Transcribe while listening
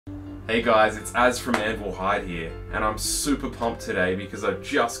Hey guys, it's Az from Anvil Hide here, and I'm super pumped today because I've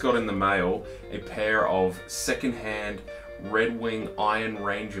just got in the mail a pair of secondhand Red Wing Iron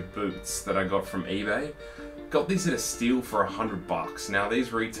Ranger boots that I got from eBay. Got these at a steal for $100. Now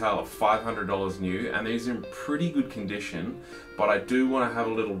these retail at $500 new, and these are in pretty good condition, but I do want to have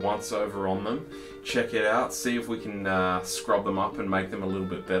a little once over on them. Check it out, see if we can scrub them up and make them a little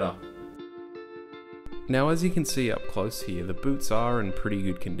bit better. Now as you can see up close here, the boots are in pretty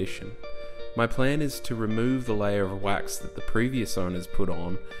good condition. My plan is to remove the layer of wax that the previous owners put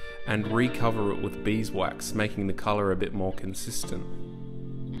on and recover it with beeswax, making the colour a bit more consistent.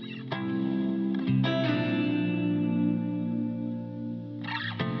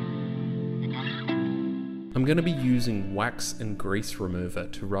 I'm going to be using wax and grease remover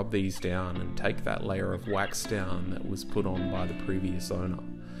to rub these down and take that layer of wax down that was put on by the previous owner.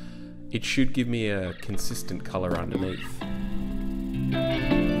 It should give me a consistent colour underneath.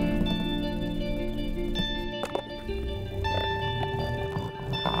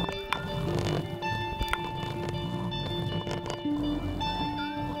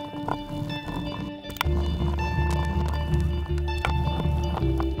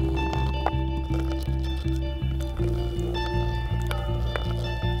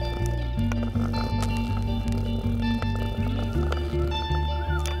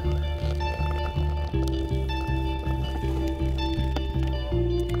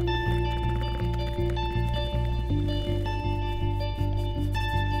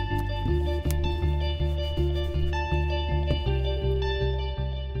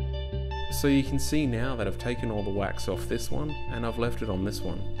 So you can see now that I've taken all the wax off this one and I've left it on this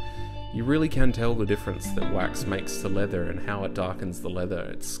one. You really can tell the difference that wax makes to leather and how it darkens the leather.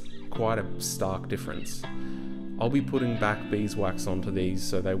 It's quite a stark difference. I'll be putting back beeswax onto these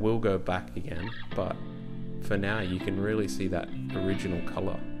so they will go back again, but for now you can really see that original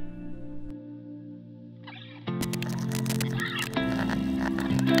colour.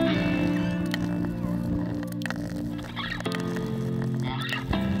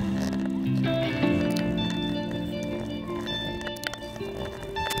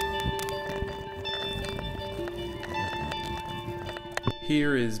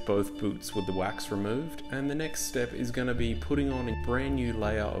 Here is both boots with the wax removed, and the next step is going to be putting on a brand new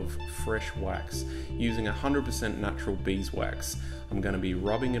layer of fresh wax using 100% natural beeswax. I'm going to be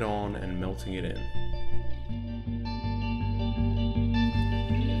rubbing it on and melting it in.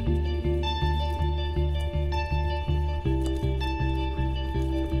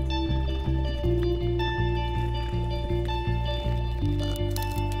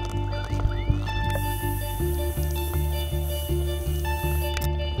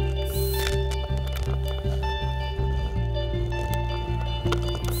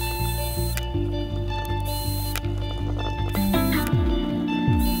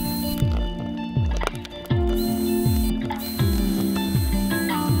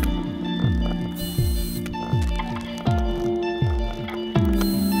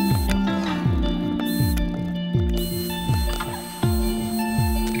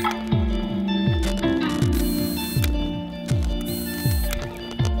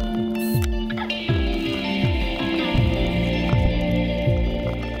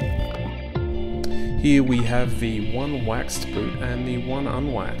 Here we have the one waxed boot and the one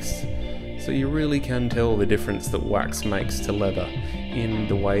unwaxed. So you really can tell the difference that wax makes to leather in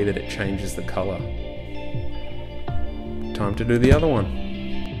the way that it changes the colour. Time to do the other one.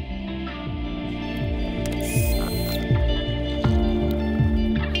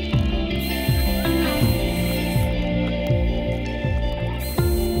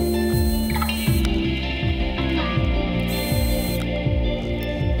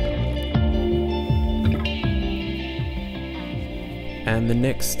 And the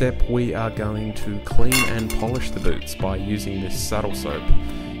next step, we are going to clean and polish the boots by using this saddle soap.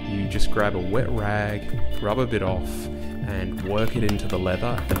 You just grab a wet rag, rub a bit off, and work it into the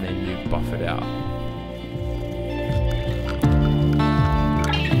leather, and then you buff it out.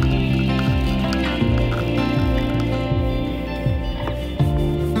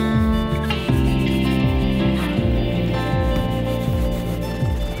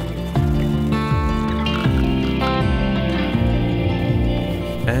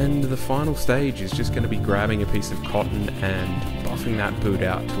 And the final stage is just going to be grabbing a piece of cotton and buffing that boot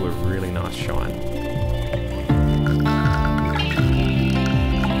out to a really nice shine.